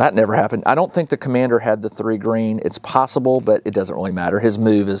 Well, that never happened. I don't think the commander had the 3 green. It's possible, but it doesn't really matter. His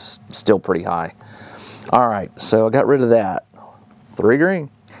move is still pretty high. All right, so I got rid of that. 3 green.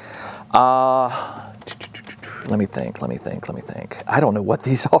 Let me think. I don't know what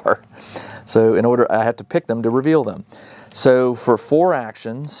these are. So in order, I have to pick them to reveal them. So for 4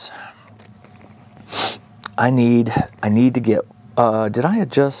 actions, I need to get, did I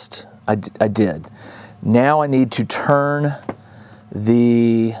adjust? I did. Now I need to turn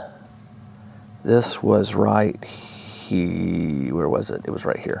this was right here, where was it? It was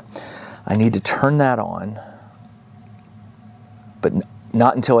right here. I need to turn that on, but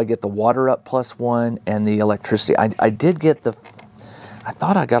not until I get the water up +1 and the electricity. I did get I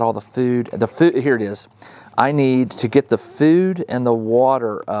thought I got all the food. Here it is. I need to get the food and the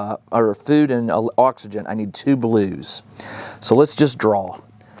water, or food and oxygen. I need 2 blues. So let's just draw.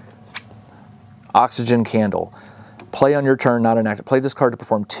 Oxygen candle. Play on your turn, not an action. Play this card to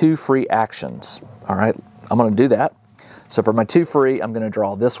perform 2 free actions. All right, I'm going to do that. So for my 2 free, I'm going to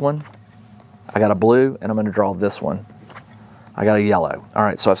draw this one. I got a blue, and I'm going to draw this one. I got a yellow. All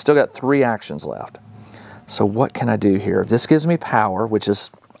right, so I've still got 3 actions left. So what can I do here? This gives me power, which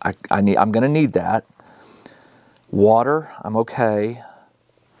is I'm going to need that. Water, I'm okay.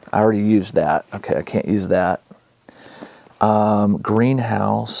 I already used that. Okay, I can't use that.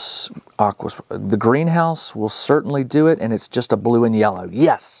 Greenhouse, the greenhouse will certainly do it, and it's just a blue and yellow.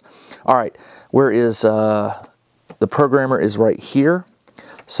 Yes. All right. Where is the programmer? Is right here.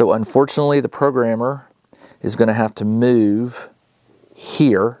 So unfortunately, the programmer is going to have to move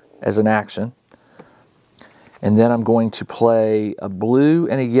here as an action, and then I'm going to play a blue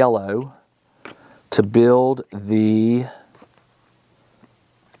and a yellow to build the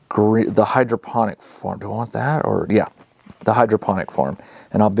hydroponic farm. Do I want that? Or yeah. The hydroponic farm,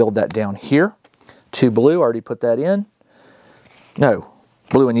 and I'll build that down here. 2 blue, already put that in. No,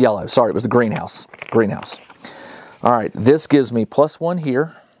 blue and yellow. Sorry, it was the greenhouse. Greenhouse. All right, this gives me +1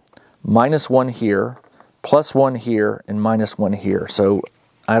 here, -1 here, +1 here, and -1 here. So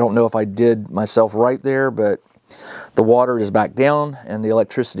I don't know if I did myself right there, but the water is back down and the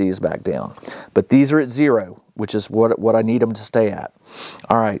electricity is back down. But these are at 0, which is what I need them to stay at.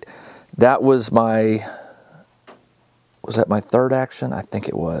 All right, that was my... Was that my 3rd action? I think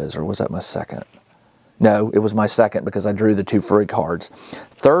it was. Or was that my 2nd? No, it was my 2nd because I drew the 2 free cards.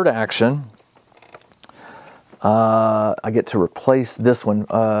 3rd action, I get to replace this one.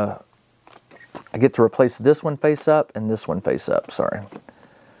 I get to replace this one face up and this one face up. Sorry.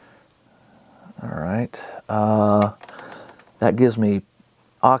 All right. That gives me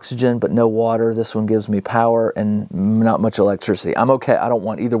oxygen but no water. This one gives me power and not much electricity. I'm okay. I don't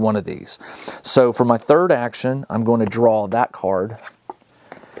want either one of these. So for my 3rd action, I'm going to draw that card.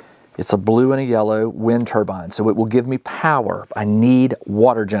 It's a blue and a yellow wind turbine, so it will give me power. I need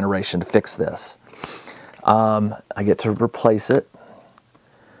water generation to fix this. I get to replace it.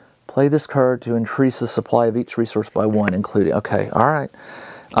 Play this card to increase the supply of each resource by 1, including... Okay, all right.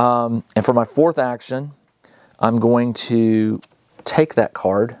 And for my 4th action, I'm going to take that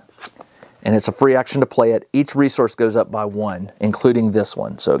card, and it's a free action to play it. Each resource goes up by 1, including this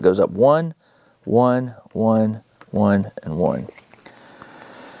one. So it goes up 1, 1, 1, 1, and 1.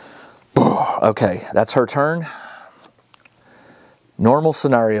 Okay, that's her turn. Normal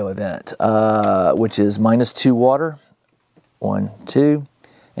scenario event, which is -2 water, 1, 2,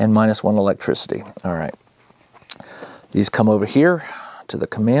 and -1 electricity. All right. These come over here to the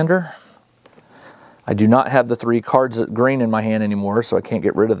commander. I do not have the 3 cards at green in my hand anymore, so I can't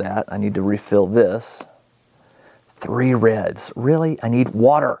get rid of that. I need to refill this. 3 reds. Really? I need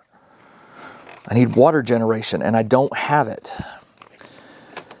water. I need water generation, and I don't have it.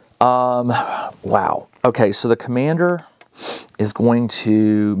 Wow. Okay, so the commander is going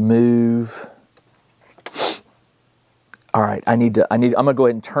to move. All right, I'm going to go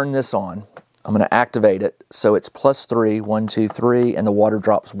ahead and turn this on. I'm going to activate it so it's +3, 1, 2, 3, and the water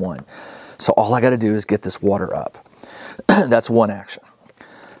drops 1. So all I got to do is get this water up. That's one action.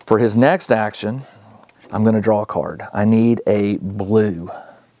 For his next action, I'm going to draw a card. I need a blue.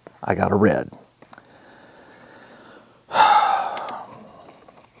 I got a red.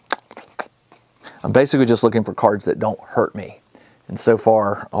 I'm basically just looking for cards that don't hurt me. And so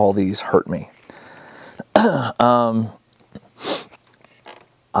far, all these hurt me.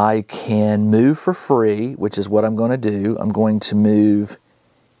 I can move for free, which is what I'm going to do. I'm going to move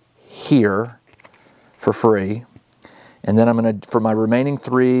here for free. And then I'm going to, for my remaining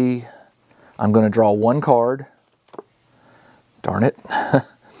 3, I'm going to draw 1 card. Darn it.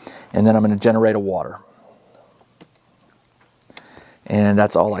 And then I'm going to generate a water. And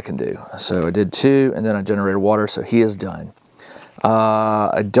that's all I can do. So I did 2, and then I generated water, so he is done.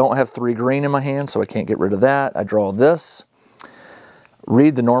 I don't have 3 green in my hand, so I can't get rid of that. I draw this.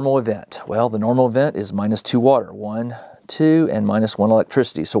 Read the normal event. Well, the normal event is -2 water, 1, 2, and -1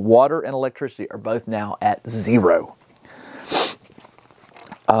 electricity. So water and electricity are both now at 0.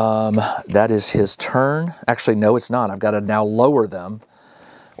 That is his turn. Actually, no, it's not. I've got to now lower them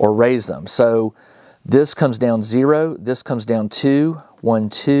or raise them. So this comes down 0, this comes down 2, 1,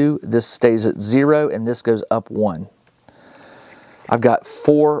 2, this stays at 0, and this goes up 1. I've got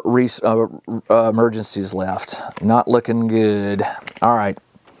 4 emergencies left. Not looking good. All right.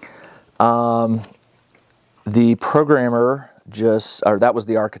 The programmer or that was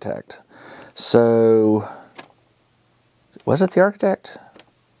the architect. So, was it the architect?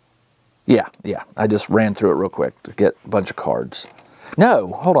 Yeah. I just ran through it real quick to get a bunch of cards. No,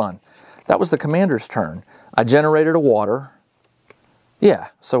 hold on. That was the commander's turn. I generated a water. Yeah,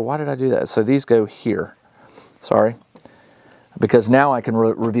 so why did I do that? So these go here. Sorry. Because now I can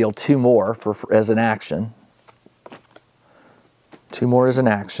reveal 2 more as an action. 2 more as an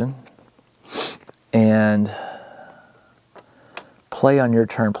action. And play on your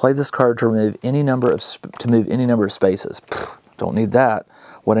turn. Play this card to remove any number of spaces. Pfft, don't need that.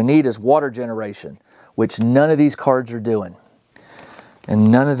 What I need is water generation, which none of these cards are doing. And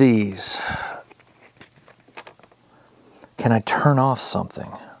none of these. Can I turn off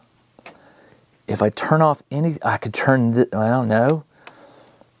something? If I turn off any, I could turn, well, no.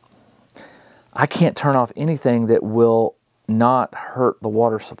 I can't turn off anything that will not hurt the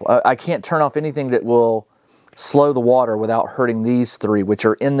water supply. I can't turn off anything that will slow the water without hurting these 3, which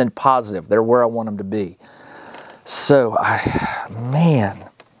are in the positive. They're where I want them to be. So, man,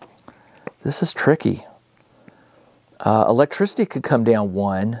 this is tricky. Electricity could come down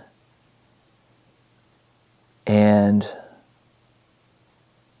 1, and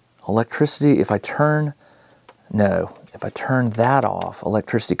electricity, if I turn that off,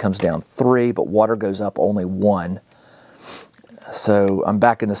 electricity comes down 3, but water goes up only 1. So I'm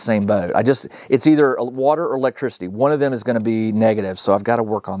back in the same boat. It's either water or electricity. One of them is going to be negative, so I've got to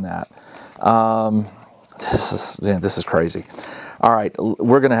work on that. This is crazy. All right,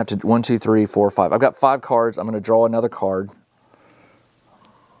 we're going to have to 1, 2, 3, 4, 5. I've got 5 cards. I'm going to draw another card.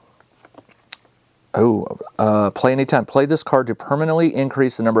 Play anytime. Play this card to permanently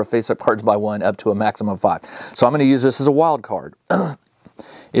increase the number of face-up cards by 1 up to a maximum of 5. So I'm going to use this as a wild card.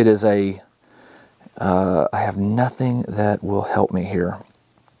 It is a... I have nothing that will help me here.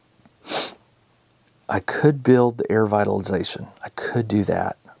 I could build the air vitalization. I could do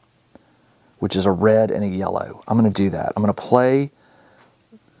that, which is a red and a yellow. I'm going to do that. I'm going to play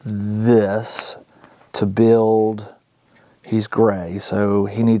this to build... He's gray, so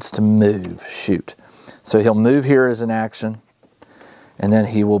he needs to move. Shoot. So he'll move here as an action, and then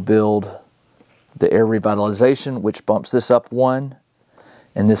he will build the air revitalization, which bumps this up 1,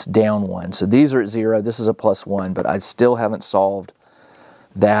 and this down 1. So these are at 0. This is a +1, but I still haven't solved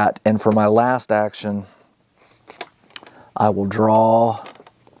that. And for my last action, I will draw...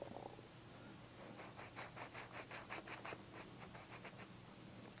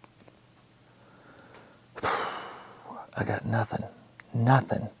 I got nothing.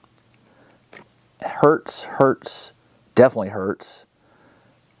 Nothing. hurts, definitely hurts.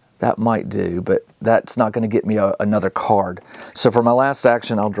 That might do, but that's not going to get me another card. So for my last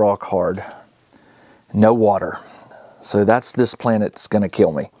action, I'll draw a card. No water. So that's this planet's going to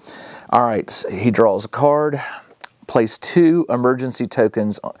kill me. All right, so he draws a card. Place 2 emergency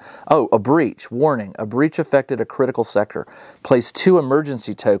tokens. Oh, a breach. Warning, a breach affected a critical sector. Place 2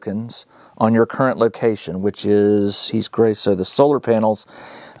 emergency tokens on your current location, which is, he's gray, so the solar panels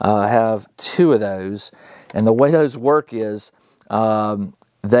have 2 of those. And the way those work is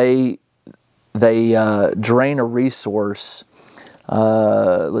they drain a resource.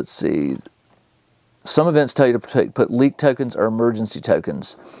 Let's see. Some events tell you to put leak tokens or emergency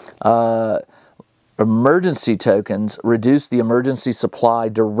tokens. Emergency tokens reduce the emergency supply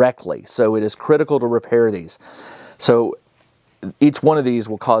directly, so it is critical to repair these. So each one of these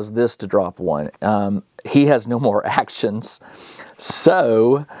will cause this to drop 1. He has no more actions,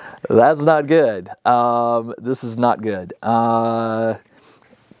 so that's not good. This is not good.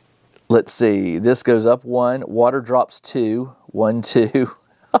 Let's see. This goes up 1. Water drops 2. 1, 2.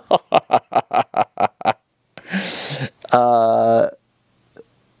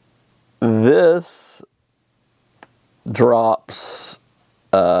 This drops,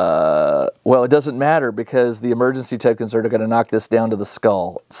 well, it doesn't matter because the emergency tokens are going to knock this down to the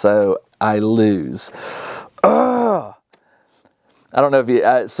skull, so I lose. I don't know if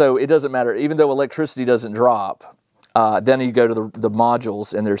you, so it doesn't matter. Even though electricity doesn't drop, then you go to the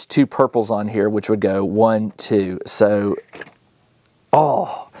modules, and there's 2 purples on here, which would go 1, 2. So,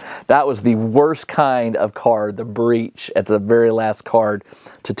 oh, that was the worst kind of card, the breach at the very last card,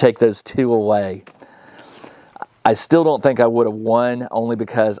 to take those 2 away. I still don't think I would have won, only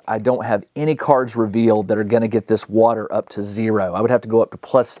because I don't have any cards revealed that are going to get this water up to 0. I would have to go up to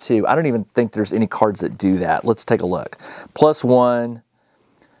 +2. I don't even think there's any cards that do that. Let's take a look. +1,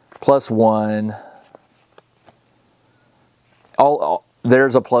 +1.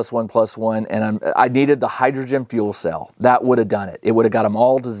 There's a +1, and I needed the hydrogen fuel cell. That would have done it. It would have got them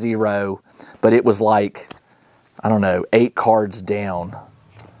all to 0, but it was like, I don't know, 8 cards down.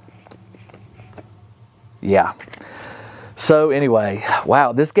 Yeah. So anyway,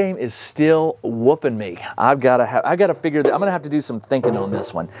 wow, this game is still whooping me. I gotta figure that I'm gonna have to do some thinking on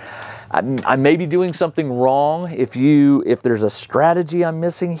this one. I may be doing something wrong. If there's a strategy I'm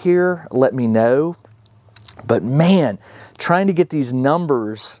missing here, let me know. But man, trying to get these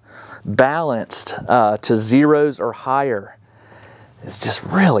numbers balanced to 0s or higher is just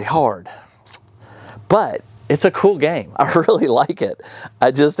really hard. But it's a cool game. I really like it.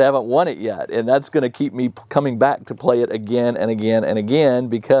 I just haven't won it yet, and that's going to keep me coming back to play it again and again and again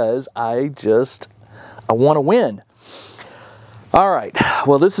because I want to win. All right,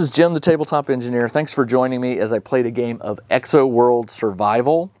 well, this is Jim, the Tabletop Engineer. Thanks for joining me as I played a game of Exoworld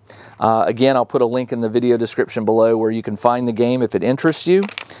Survival. Again, I'll put a link in the video description below where you can find the game if it interests you.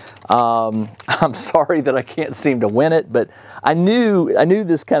 I'm sorry that I can't seem to win it, but I knew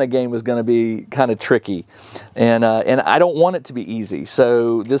this kind of game was going to be kind of tricky, and I don't want it to be easy.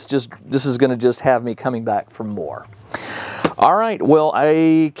 So this is going to just have me coming back for more. All right, well,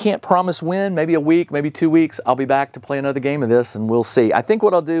 I can't promise when. Maybe a week, maybe 2 weeks. I'll be back to play another game of this, and we'll see. I think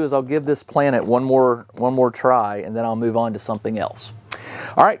what I'll do is I'll give this planet one more try, and then I'll move on to something else.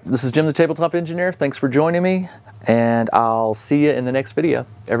 All right, this is Jim, the Tabletop Engineer. Thanks for joining me, and I'll see you in the next video.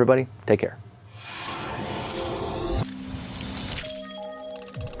 Everybody, take care.